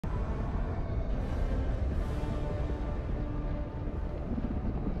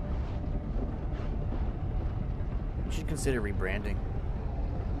should consider rebranding.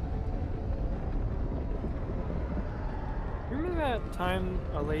 Remember that time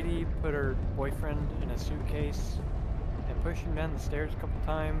a lady put her boyfriend in a suitcase and pushed him down the stairs a couple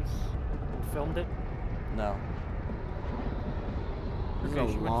times and filmed it? No. This Okay,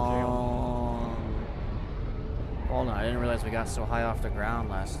 is she a went to jail. long... Hold on, I didn't realize we got so high off the ground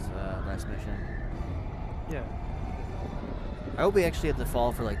last mission. Yeah. I hope we actually have to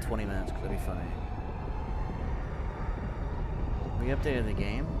fall for like 20 minutes, because that'd be funny. We updated the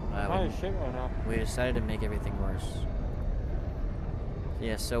game. Hot as shit right now. We decided to make everything worse.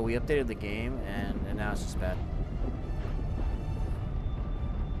 Yeah, so we updated the game, and now it's just bad.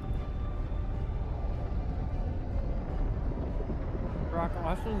 Brock,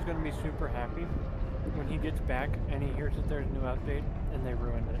 Austin's gonna be super happy when he gets back and he hears that there's a new update and they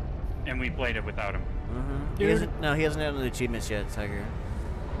ruined it. And we played it without him. Mm-hmm. Dude. He hasn't had the achievements yet, Tiger.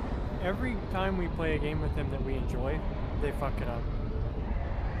 Every time we play a game with him that we enjoy, they fuck it up.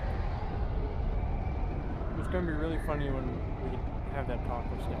 It's gonna be really funny when we have that talk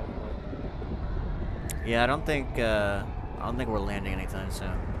with Stab. Yeah, I don't think we're landing anytime soon.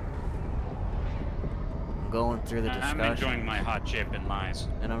 I'm going through the discussion. I'm enjoying my hot chip and lies.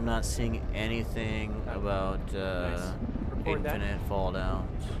 And I'm not seeing anything about infinite fall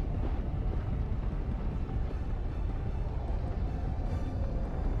downs.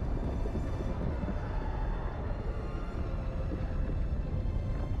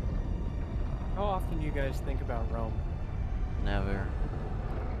 How often do you guys think about Rome? Never.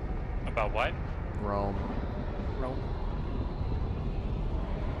 About what? Rome. Rome?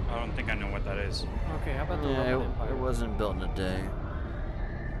 I don't think I know what that is. Okay, how about the Yeah, Roman Empire? it wasn't built in a day.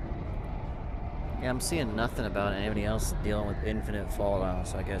 Yeah, I'm seeing nothing about anybody else dealing with infinite fall down,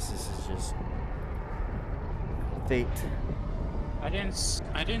 so I guess this is just fate. I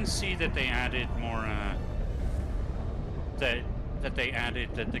didn't see that they added more that they added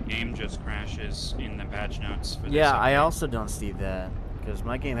that the game just crashes in the patch notes for this Yeah, I update. also don't see that, because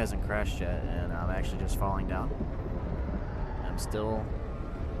my game hasn't crashed yet, and I'm actually just falling down. I'm still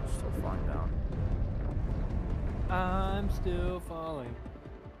falling down. I'm still falling.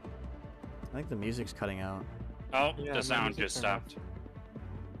 I think the music's cutting out. Oh, Yeah, the my sound music just turned off. stopped.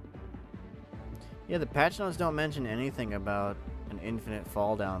 Yeah, the patch notes don't mention anything about an infinite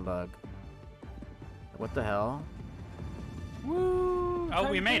fall down bug. What the hell? Woo! Oh,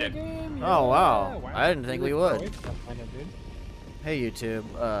 we time made for it. the game, Oh, wow. yeah! I didn't think we would. Kinda, dude. Hey YouTube,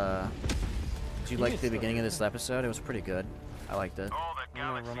 did you like the beginning of this episode? It was pretty good. I liked it.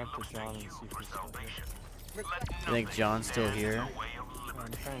 I'm gonna run up to John and see if he's still here. You think John's still here?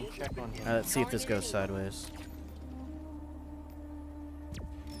 I'm trying to check on him. Let's see if this goes sideways.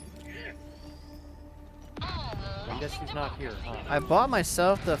 I guess he's not here, huh? I bought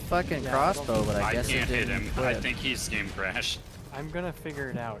myself the fucking crossbow, but I guess it can't hit didn't him. quit. I think he's game crashed. I'm gonna figure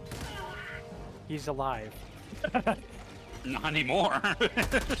it out. He's alive. Not anymore.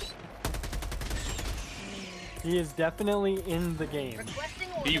 He is definitely in the game.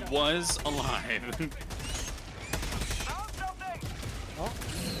 He was alive.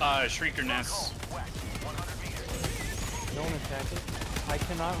 Oh, Shrieker Nest. don't attack it. I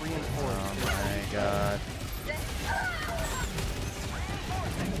cannot reinforce. Oh my god.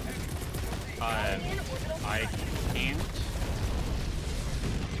 I can't.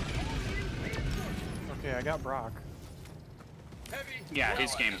 Okay, I got Brock. Yeah,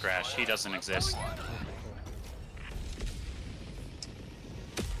 his game crashed. He doesn't exist.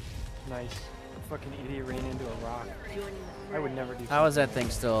 Nice. Fucking idiot ran into a rock. I would never do How is that thing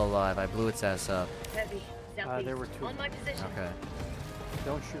still alive? I blew its ass up. there were two. Okay.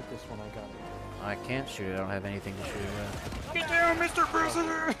 Don't shoot this one, I got it. I can't shoot it. I don't have anything to shoot it Get down, Mr.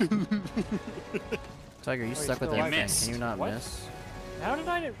 Prisoner! with. Tiger, you he's stuck with still that alive. thing. Missed. Can you not What? miss? How did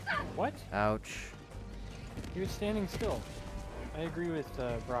I do? What? Ouch. He was standing still. I agree with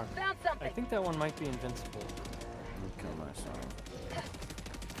Brock. Found I something. think that one might be invincible. I'm gonna kill myself.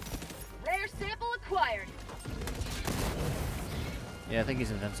 Rare sample acquired. Yeah, I think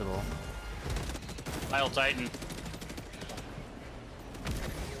he's invincible. Isle Titan.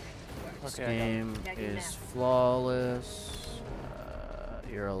 This Okay, I got it. game Yeah, get is that. flawless.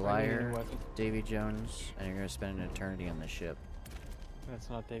 You're a I need a liar, weapon. Davy Jones, and you're gonna spend an eternity on the ship. That's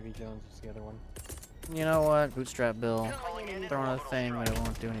not Davy Jones, it's the other one. You know what? Bootstrap Bill. Throwing a thing, but it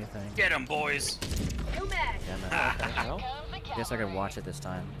won't do anything. Get him, boys! New mag. Damn it. Okay, well, Guess I could watch it this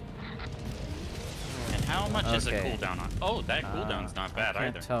time. And how much is a Okay. cooldown on? Oh, that cooldown's not bad I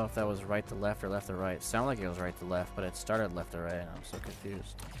either. can't tell if that was right to left or left to right. It sounded like it was right to left, but it started left to right, and I'm so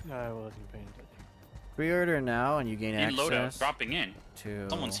confused. no, I wasn't paying attention. Pre-order now, and you gain In loadout, access dropping in. to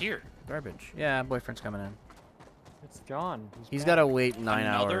Someone's here. garbage. Yeah, boyfriend's coming in. It's John. He's back. got to wait 9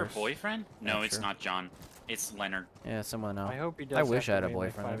 Another hours. boyfriend? No, Yeah, it's sure. not John. It's Leonard. Yeah, someone else. I hope he does. I wish I have had to a wait,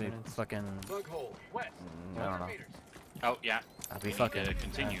 like, boyfriend. 5 That'd be minutes. fucking. I don't know. Oh, yeah. I'll be We need fucking. to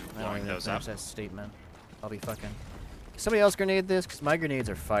continue I don't blowing even those finish up. that statement. I'll be fucking. Can somebody else grenade this? Because my grenades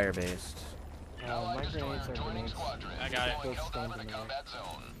are fire based. My grenades are grenades. I got it. Those stand in the way.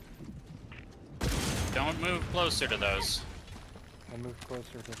 Don't move closer to those. I moved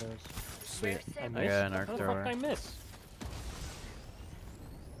closer to those. Sweet. I I missed. got an arc How the fuck thrower. did I miss?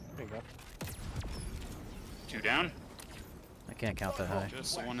 There you go. 2 down. I can't count that high.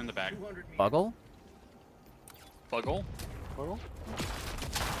 Just the one in the back. Buggle? Buggle? Total?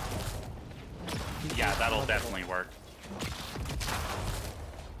 Yeah, that'll definitely work.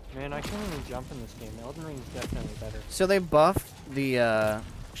 Man, I can't even jump in this game. Elden Ring's definitely better. So they buffed the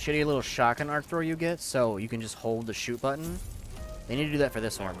shitty little shotgun arc thrower you get, so you can just hold the shoot button. They need to do that for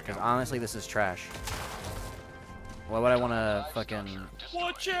this one, because honestly, this is trash. Why would I want to fucking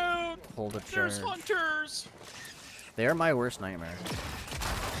Watch out! hold a There's charge? hunters! They're my worst nightmare.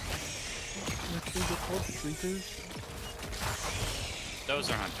 Actually, they're called shriekers. Those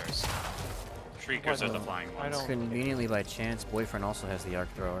are hunters. Shriekers are the flying I ones. don't- Conveniently, by chance, boyfriend also has the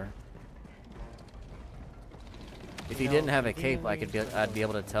arc thrower. If he No, didn't have a cape, conveniently- I'd be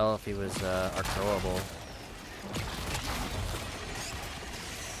able to tell if he was arc throwable.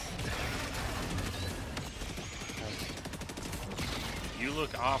 You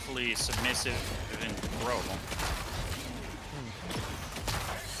look awfully submissive and throwable.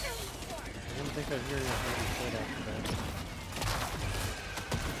 I didn't think I'd hear you say that after that.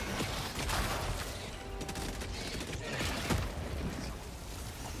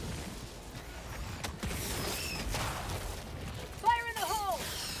 Fire in the hole!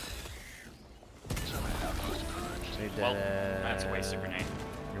 They did Well, it. that's a wasted grenade.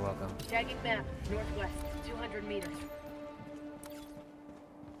 You're welcome. Tagging map, northwest, 200 meters.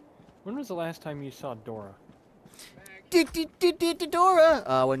 When was the last time you saw Dora?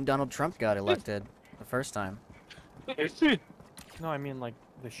 Dora! When Donald Trump got elected the first time. No, I mean like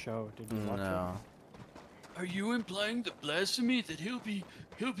the show. Did you watch No. Are you implying the blasphemy that he'll be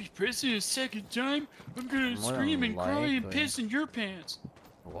president a second time? I'm gonna More scream and cry and likely. piss in your pants.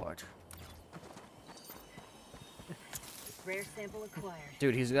 What? Rare sample acquired.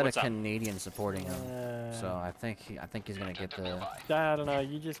 Dude, he's got What's a up? Canadian supporting him. So it? I think he's gonna get the. I don't know.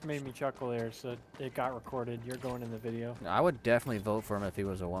 You just made me chuckle there, so it got recorded. You're going in the video. I would definitely vote for him if he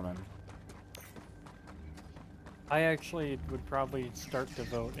was a woman. I actually would probably start the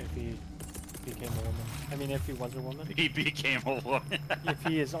vote if he became a woman. I mean, if he was a woman. He became a woman. If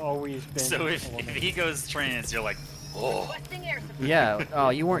he has always been So a if woman. he goes trans, you're like, oh. Requesting air support. Yeah. Oh,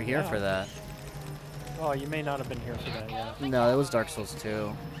 you weren't here Yeah. for that. Oh, you may not have been here for that, yeah. No, it was Dark Souls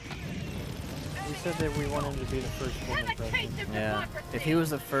 2. We said that we wanted to be the first woman Have a taste president. of Yeah. democracy. If he was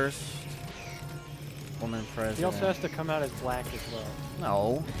the first woman president. He also has to come out as black as well.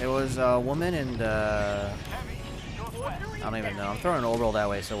 No, it was a woman and I don't even know. I'm throwing an orbital that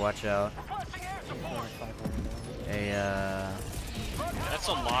way, so watch out. That's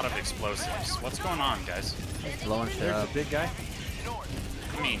a lot of explosives. What's going on, guys? Blowing shit There's up. a big guy.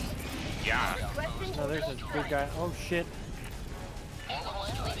 I mean, yeah. Requesting No, there's a big guy. Oh shit.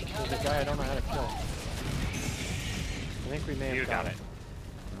 There's a guy I don't know how to kill. I think we may have You got it.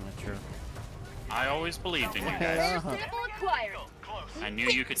 Not true. I always believed in you guys. Rare sample acquired. I knew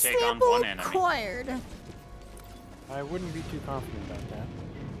you could take on one enemy. Acquired. I wouldn't be too confident about that.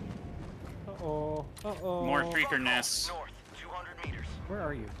 Uh-oh. Uh-oh. More creeker nests. Where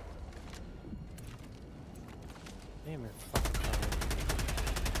are you? Damn, you're fucking tired.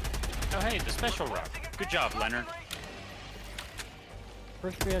 Oh, hey, the special route. Good job, Leonard.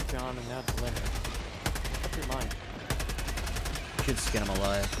 First we had John, and now it's Leonard. What's your mind? Should skin him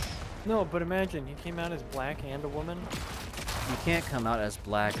alive. No, but imagine, he came out as black and a woman. You can't come out as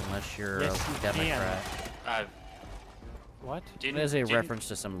black unless you're Yes, a you Democrat. What? Didn't, That is a didn't- reference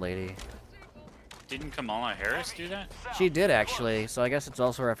to some lady. Didn't Kamala Harris do that? She did actually, so I guess it's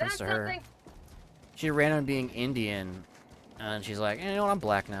also a reference Found to her. something. She ran on being Indian, and she's like, you know what, I'm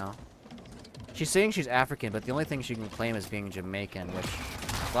black now. She's saying she's African, but the only thing she can claim is being Jamaican, which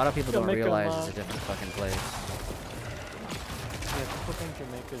a lot of people don't Jamaican, realize Ma. is a different fucking place. Yeah, people think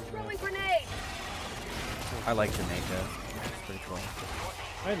Jamaica's Throwing nice. grenade. I like Jamaica. It's pretty cool.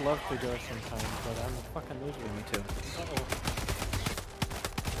 I'd love to go sometime, but I'm a fucking loser. Me too. Uh-oh.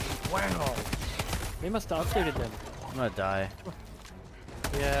 Wow. They must have updated them. I'm gonna die.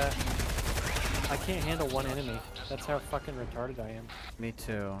 Yeah. I can't handle one enemy. That's how fucking retarded I am. Me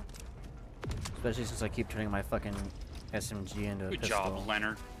too. Especially since I keep turning my fucking SMG into a Good pistol. job,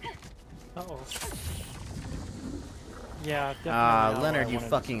 Leonard. Uh-oh. Yeah, definitely. Ah, not what Leonard, I you wanted to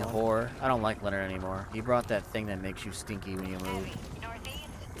fucking spawn. whore. I don't like Leonard anymore. He brought that thing that makes you stinky when you move.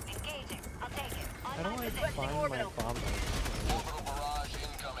 How do I find my bomb? Orbital barrage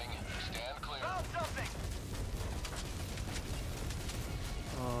incoming. Stand clear.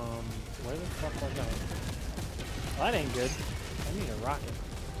 Where the fuck was I? That ain't good. I need a rocket.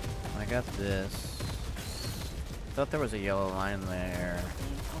 I got this. Thought there was a yellow line there.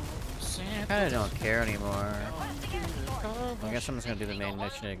 I kinda don't care anymore. I guess I'm just gonna do the main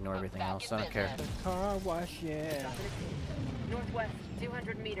mission and ignore everything else. I don't care. The car wash, yeah. Northwest,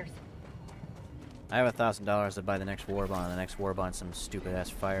 200 meters. I have $1,000 to buy the next war bond. The next war bond, some stupid ass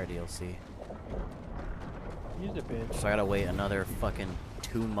fire DLC. Use a bitch. So I gotta wait another fucking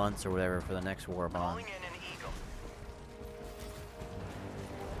 2 months or whatever for the next war bond.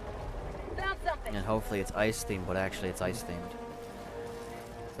 Found something. And hopefully it's ice themed, but actually it's ice themed.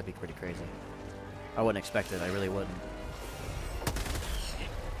 That'd be pretty crazy. I wouldn't expect it. I really wouldn't.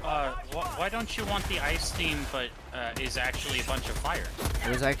 Why don't you want the ice theme, but is actually a bunch of fire? It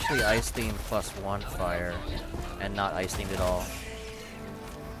was actually ice themed plus 1 fire, and not ice themed at all.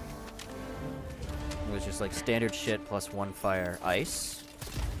 It was just like standard shit plus 1 fire. Ice?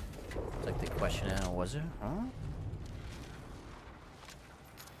 It's like the question now, was it? Huh?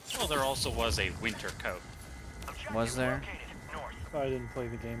 Well, there also was a winter coat, Was there? I didn't play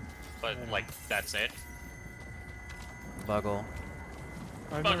the game. but like that's it. Buggle.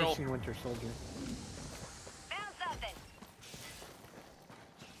 I've never Buggle. seen Winter Soldier. Found something.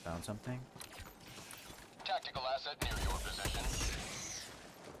 Found something? Tactical asset near your position.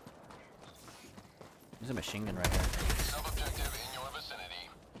 There's a machine gun right here. Sub-objective in your vicinity.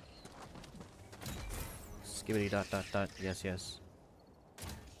 Skibbity dot dot dot. Yes, yes.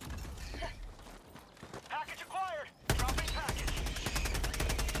 Package acquired. Dropping package.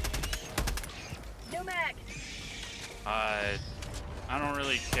 New mag. I don't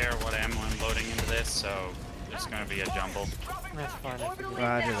really care what ammo I'm loading into this, so it's gonna be a jumble. That's fine. I figured.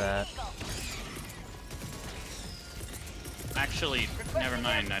 Roger that. Actually, never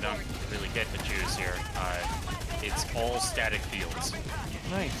mind. I don't really get to choose here. It's all static fields.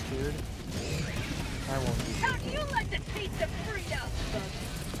 Nice, dude. I won't do How do you like the taste of freedom?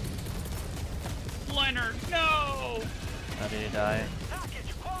 Leonard, no! How did he die?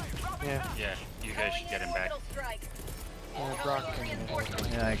 Yeah, Yeah, you guys should get him back. Brock can get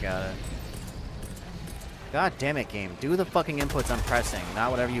it. Yeah, I got it. God damn it, game. Do the fucking inputs I'm pressing,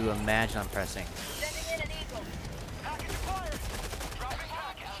 not whatever you imagine I'm pressing. Sending in an eagle.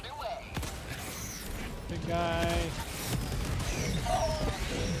 Big guy.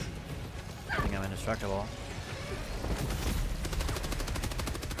 I think I'm indestructible.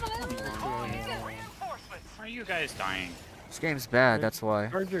 Are you guys dying? This game's bad, that's why.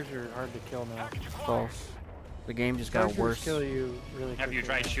 Chargers are hard to kill now. False. The game just got Chargers worse. kill you really Have you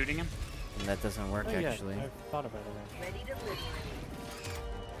quickly. tried shooting him? And that doesn't work, Oh, yeah, actually. I've thought about it. Actually. Ready to live.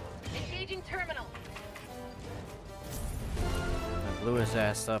 Engaging terminal. I blew his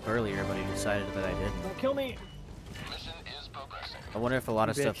ass up earlier, but he decided that I didn't. Don't kill me! Mission is progressing. I wonder if a lot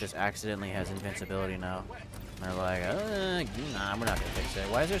of You stuff bitch. just accidentally has invincibility now. And they're like, nah, we're not gonna fix it.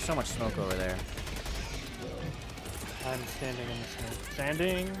 Why is there so much smoke over there? I'm standing in the smoke.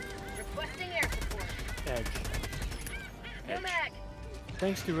 Standing! Requesting air support. Edge. New mag.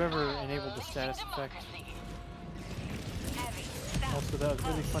 Thanks to whoever enabled the status effect. Also, that was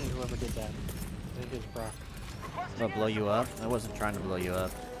really funny whoever did that. I think it's Brock. I'll blow you up? I wasn't trying to blow you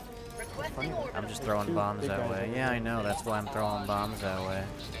up. Requesting orbital. I'm just throwing Two bombs big that guys way. over Yeah, there. I know. That's why I'm throwing bombs that way.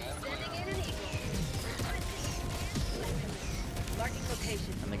 Sending in an eagle. Marking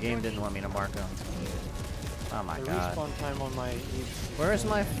location. And the game didn't want me to mark them. Oh my The god. respawn time on my Where's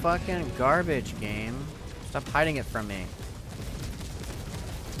my fucking garbage game? Stop hiding it from me.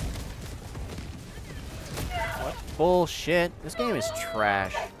 What? Bullshit. This game is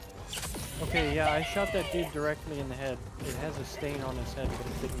trash. Okay, yeah, I shot that dude directly in the head. It has a stain on his head, but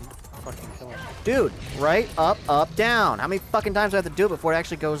it didn't fucking kill him. Dude, right, up, up, down. How many fucking times do I have to do it before it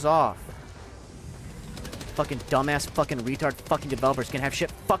actually goes off? Fucking dumbass fucking retard fucking developers can have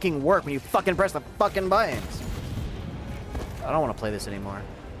shit fucking work when you fucking press the fucking buttons. I don't want to play this anymore.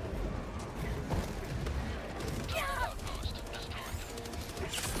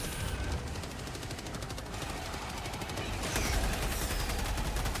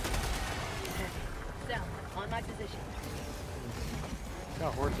 South. On my position.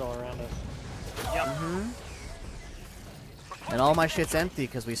 Got hordes all around us. And all my shit's empty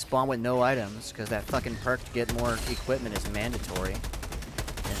because we spawn with no items because that fucking perk to get more equipment is mandatory.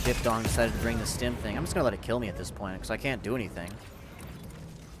 And Dipdong decided to bring the stim thing. I'm just gonna let it kill me at this point because I can't do anything.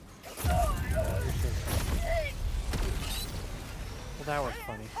 Well, that was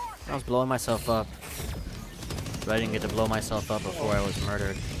funny. I was blowing myself up. But I didn't get to blow myself up before I was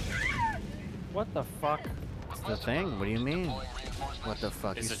murdered. What the fuck? That's the thing. What do you mean? What the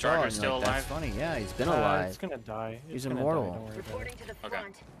fuck? Is You the saw charger it and still you're like, That's alive? funny. Yeah, he's been It's alive. gonna die. He's It's gonna immortal. Die. Don't worry about Reporting it. to the Okay.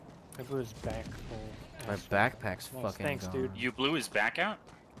 front. I blew his back hole. My Asshole. backpack's Nice, fucking thanks, gone. dude. You blew his back out?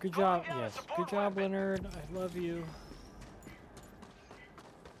 Good job. Yes. Good job, Leonard. I love you.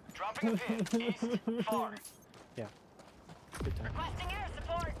 Dropping a pin. East. Far. Yeah. Good time. Requesting air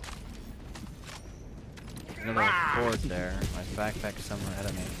support. Another horde there. My backpack's somewhere ahead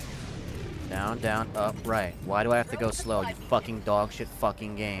of me. Down, down, up, right. Why do I have to go slow, you fucking dog shit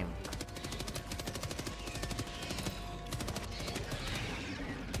fucking game?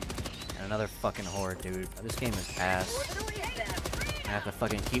 And another fucking horde, dude. This game is ass. I have to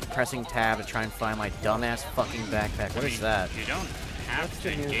fucking keep pressing tab to try and find my dumbass fucking backpack. What is that? You don't have What's to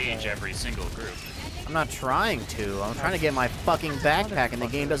the new engage guy? every single group. I'm not trying to. I'm trying to get my fucking backpack and the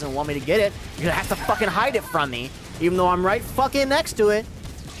game doesn't want me to get it. You're gonna have to fucking hide it from me, even though I'm right fucking next to it.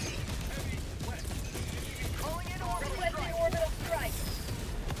 Requesting orbital strike.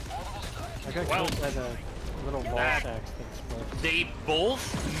 I got Well, killed by the little wall that- shacks that exploded. They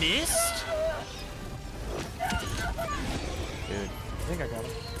both missed? Dude, I think I got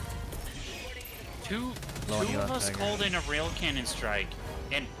him. Two Blowing you of up, us Tiger. called in a rail cannon strike,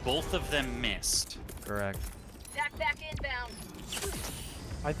 and both of them missed. correct. Backpack inbound.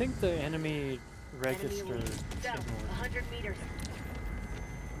 I think the enemy registered Enemy south, signal. 100 meters.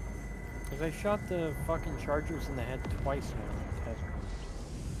 Because I shot the fucking chargers in the head twice now. It hasn't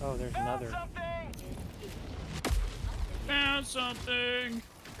worked. Oh, there's another. Found something!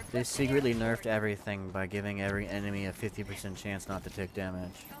 They secretly nerfed everything by giving every enemy a 50% chance not to take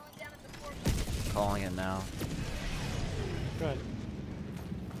damage. Calling down a support. Calling it now. Go ahead.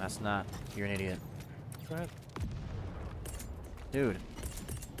 That's not. You're an idiot. Go ahead. Dude,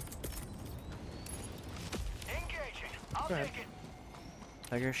 Engaging. I'll Go ahead. take it.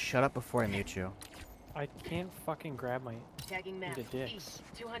 Tiger, shut up before I mute you. I can't fucking grab my... Tagging map. Into dicks. East,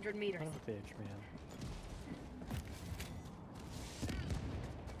 200 meters. Son of a bitch, man.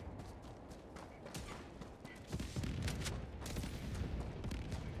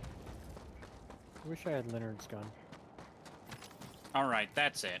 I wish I had Leonard's gun. Alright,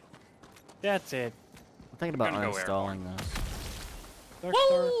 that's it. That's it. I'm thinking about Gonna go uninstalling this. Dark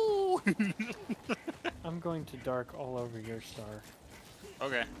Star. I'm going to dark all over your star.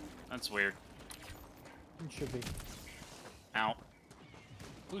 Okay, that's weird. It should be. Ow.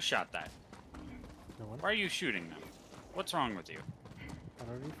 Who shot that? No one. Why are you shooting them? What's wrong with you? That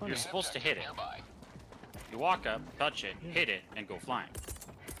would be funny. You're supposed to hit it. You walk up, touch it, hit it, and go flying.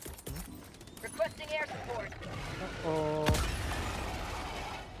 Requesting air support. Oh.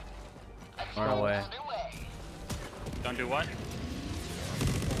 Far away. Don't do what?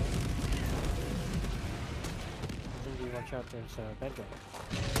 Cindy, watch out, there's a bad guy.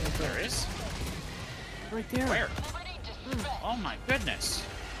 There is? Right there. Where? Oh my goodness.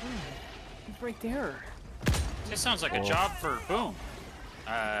 He's right there. This sounds like a job for Boom.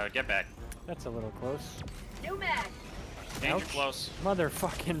 Get back. That's a little close. New mag. Danger Ouch. close.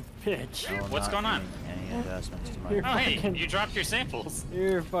 Motherfucking bitch. I will What's not going on? make Any adjustments to my You're Oh hey, fucking- you dropped your samples.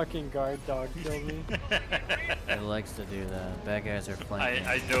 Your fucking guard dog killed me. It likes to do that. Bad guys are flanking.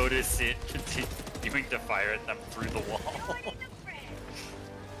 I noticed it continuing to fire at them through the wall.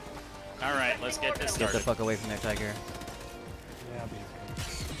 Alright, let's get this Get the started. fuck away from there, Tiger. Yeah, I'll be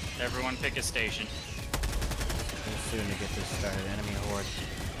okay. Everyone pick a station. Too soon to get this started. Enemy horde.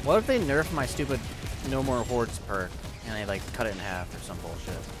 What if they nerf my stupid no more hordes perk and they like cut it in half or some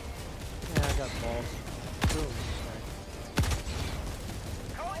bullshit? Yeah, I got balls. Boom.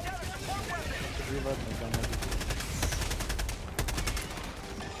 Calling down a support weapon. Sorry. Could reload my gun.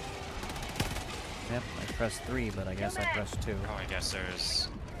 Yep, I pressed 3, but I guess I pressed 2. Oh, I guess there's...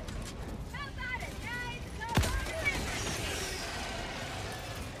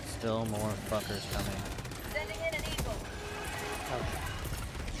 Still more fuckers coming. Sending in an eagle.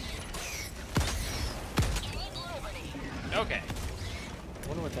 Okay. I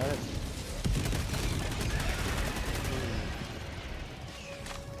wonder what that is.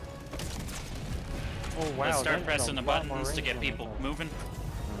 Oh wow. Let's that start has pressing a the lot more buttons to range get than I people thought. moving.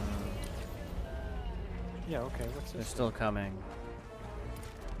 Yeah, okay, what's They're this? still coming.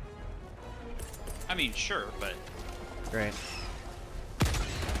 I mean, sure, but... Great.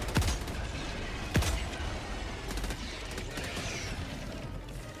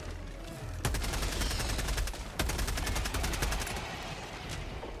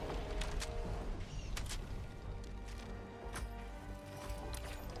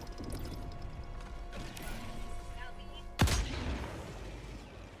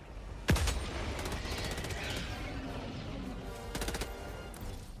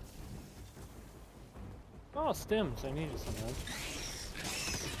 Oh, stims. I needed some of those.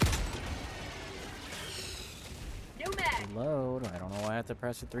 New mag. Reload. I don't know why I have to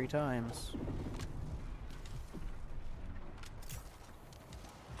press it 3 times.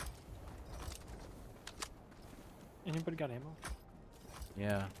 Anybody got ammo?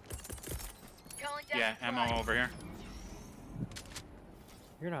 Yeah. Calling down Yeah, supply. ammo over here.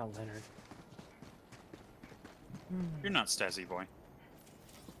 You're not Leonard. You're not Stazzy boy.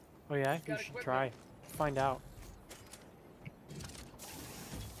 Oh yeah, you should try. Find out.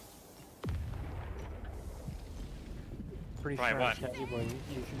 Pretty Try sure what? I'm Stazzy boy.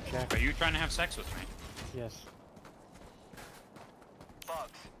 You should check. Are you trying to have sex with me? Yes.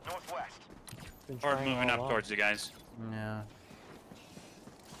 Bugs, northwest. Been Or trying moving all up along. towards you guys? Yeah.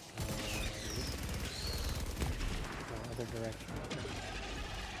 No, other direction.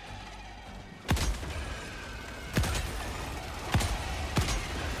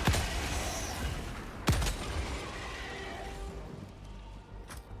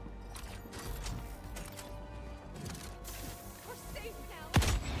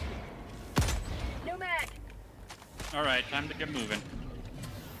 New mag. Alright, time to get moving.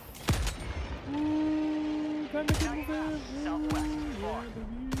 Ooh, time to get moving. Southwest, Yeah, far. baby.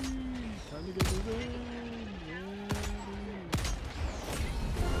 Time to get moving. Yeah, baby.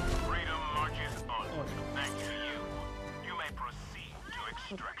 Freedom marches on. Thanks to you. You may proceed to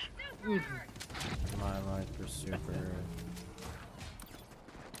extraction. My life for super.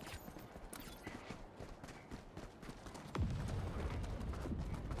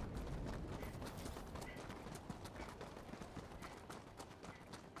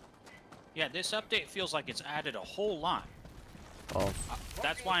 Yeah, this update feels like it's added a whole lot. Oh,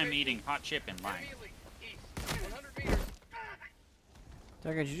 That's why I'm eating hot chip in line.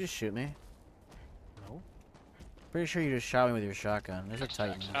 Dagger, did you just shoot me? No. Pretty sure you just shot me with your shotgun. There's a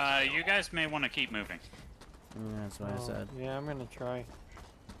Titan. You guys may want to keep moving. Yeah, that's what I Oh, said. yeah, I'm gonna try.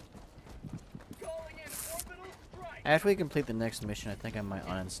 After we complete the next mission, I think I might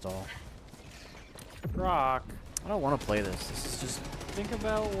uninstall. Rock. I don't want to play this. This is just Think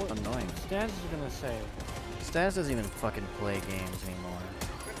about what annoying. Staz is gonna say. Stas doesn't even fucking play games anymore.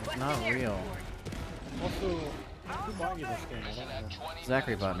 It's not real. Also, who bought you this game? I don't know.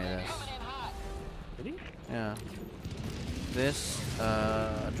 Zachary bought me this. Did he? Yeah. This,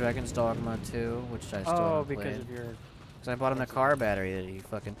 Dragon's Dogma 2, which I still Oh, haven't because played. of your. Because I bought him the car battery that he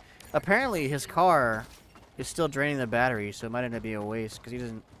fucking... Apparently his car is still draining the battery, so it might end up being a waste because he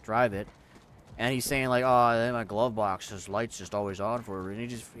doesn't drive it. And he's saying like, oh, then my glove box, his light's just always on for it.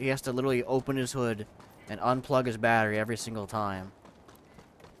 And he has to literally open his hood and unplug his battery every single time.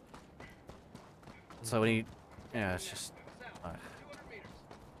 So when he... Yeah, it's just...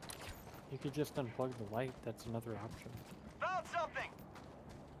 You could just unplug the light. That's another option. Found something!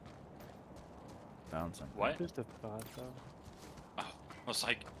 found something. What? Just a thought, though. Oh, I was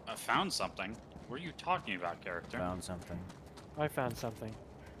like, I found something. What are you talking about, character? Found something. I found something.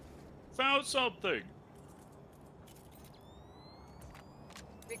 Found something!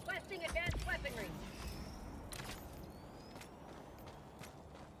 Requesting advanced weaponry.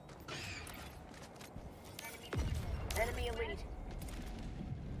 Enemy elite.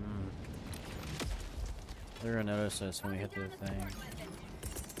 Hmm. They're gonna notice us when we hit the thing.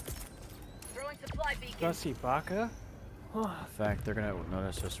 Throwing supply beacon. Gussie Baka? In fact, they're gonna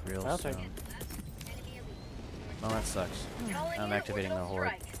notice us real I'll soon. take it. Enemy elite. Well, that sucks. Calling I'm in activating the orbital horde.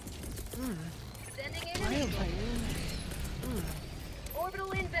 strike. Sending in an eagle.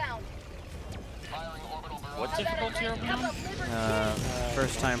 Orbital inbound. Firing orbital barrage. What difficulty are we on?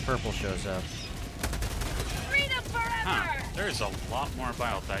 First time purple shows up. Freedom forever! Huh, there's a lot more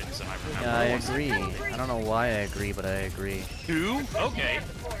Bile Titans than I remember. Yeah, I agree. I don't know why I agree, but I agree. Two? Okay.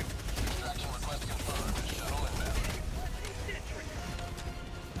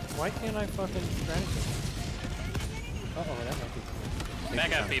 Why can't I fucking strategize? Uh-oh, that might be cool.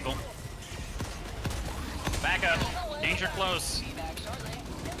 Back up, people. Back up. Danger close.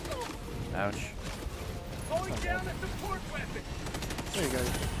 Ouch. Going down a support weapon! There you go.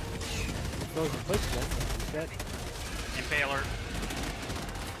 Frozen place then. Dead. Impaler.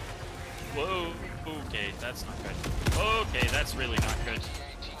 Whoa. Okay, that's not good. Okay, that's really not good.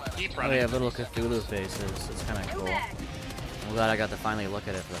 Keep Oh, running. they have little Cthulhu faces. It's kind of New cool. mag. I'm glad I got to finally look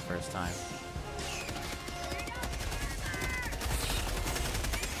at it for the first time.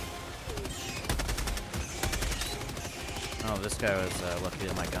 Oh, this guy was lucky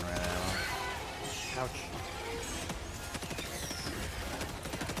that my gun ran out. Ouch.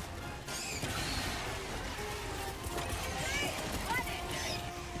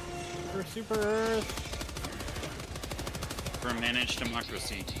 For Super Earth. For managed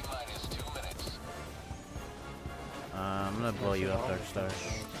democracy. T-minus 2 minutes. I'm gonna blow you up, Dark Star.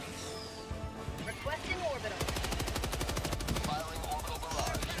 Requesting orbital. Firing orbital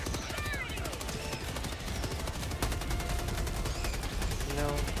barrage. You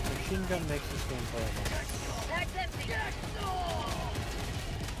know, machine gun makes this game playable. Pack's empty.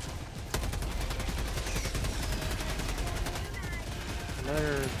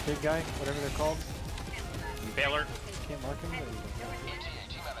 Another big guy, whatever they're called. Baylor. Can't mark him. But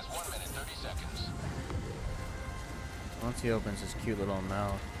T-minus 1 minute, 30 seconds. Once he opens his cute little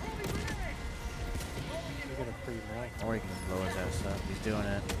mouth, you get a free mouth. or he can blow his ass up. He's doing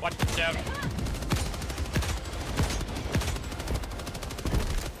it. Watch out.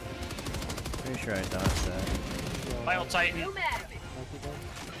 Pretty sure I dodged that. Bile Titan. New mag. Monkey gun.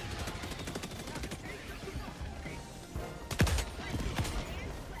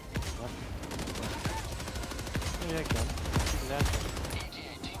 What? Yeah, I can. That's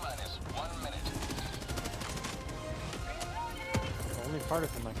T-minus 1 minute. the only part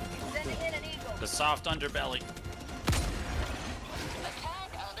of him I can shoot. Sending in an eagle. The soft underbelly.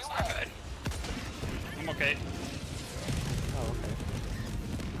 Good. I'm okay. Oh, okay.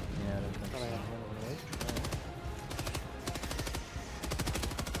 Yeah, I thought I had one of those.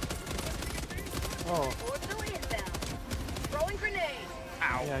 Oh, Orbital inbound. Throwing grenade.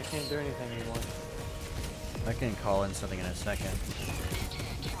 Ow. yeah, I can't do anything anymore. I can call in something in a second.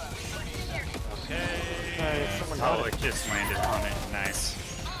 Okay. Alright, someone got Oh, it. it just landed on it. Nice.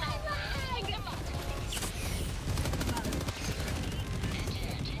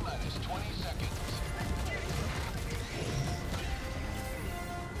 T-minus 20 seconds.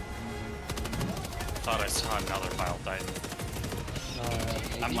 Thought I saw another Bile Titan.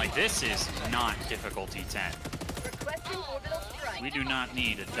 I'm like, this is not difficulty 10. Requesting orbital strike. We do not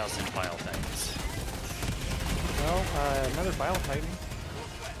need a dozen Bile Titans. Well, another Bile Titan.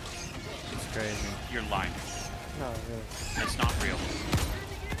 It's crazy. You're lying. No, really. That's not real.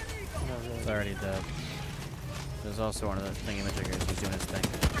 No, really. It's already dead. There's also one of the thingy-majiggers. He's doing his thing.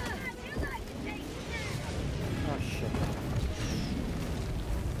 Oh, shit.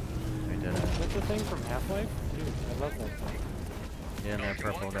 We did it. That's the thing from Half-Life? Dude, I love that thing. Yeah, and that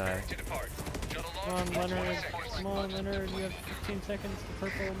purple guy. Come on, Leonard. Come on, Leonard. You have 15 seconds to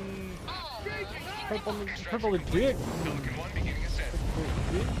purple me. Purple me. Purple the dick.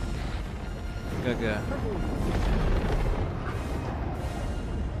 Good guy.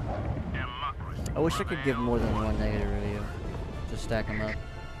 I wish I could give more than one negative review. Just stack them up.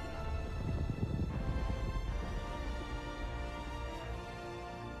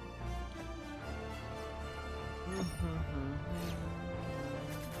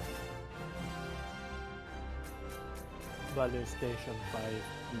 Ballet Station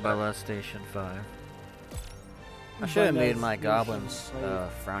 5. Bella Station 5. I should have made my Station goblins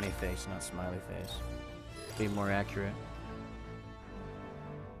 5. frowny face, not smiley face. Be more accurate.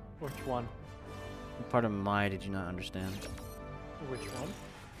 Which one? What part of my did you not understand? Which one?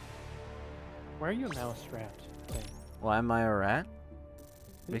 Why are you a mouse strapped thing? Why am I a rat?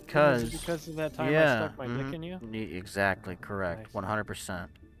 Was it Because because of that time yeah, I stuck my dick in you? Exactly correct. Nice. 100%.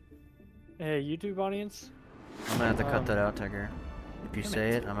 Hey, YouTube audience. I'm gonna have to cut that Um, out, Tiger. If you damn say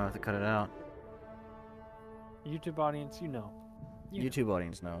it. it, I'm gonna have to cut it out. YouTube audience, you know. You know. YouTube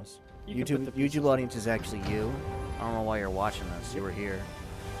audience knows. You can put the YouTube audience is actually you. I don't know why you're watching this. You were here.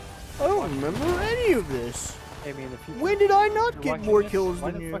 I don't remember any of this. Hey, man, if you When did I not you're get watching more this, kills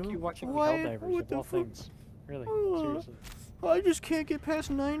why than the you? fuck are you watching Why- Helldivers what of the all fuck? things? Really, Uh, seriously. I just can't get past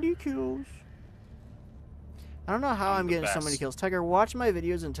 90 kills. I don't know how I'm the getting so many best. kills. Tiger, watch my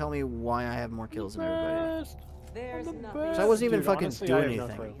videos and tell me why I have more kills than everybody. Best. There's the nothing. best. So I wasn't even Dude, fucking honestly, I doing have no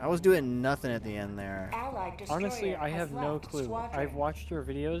anything. clue. I was doing nothing at the end there. Allied destroyer Honestly, I has have no left clue. squadron. I've watched your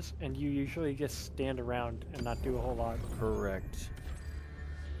videos, and you usually just stand around and not do a whole lot. Correct.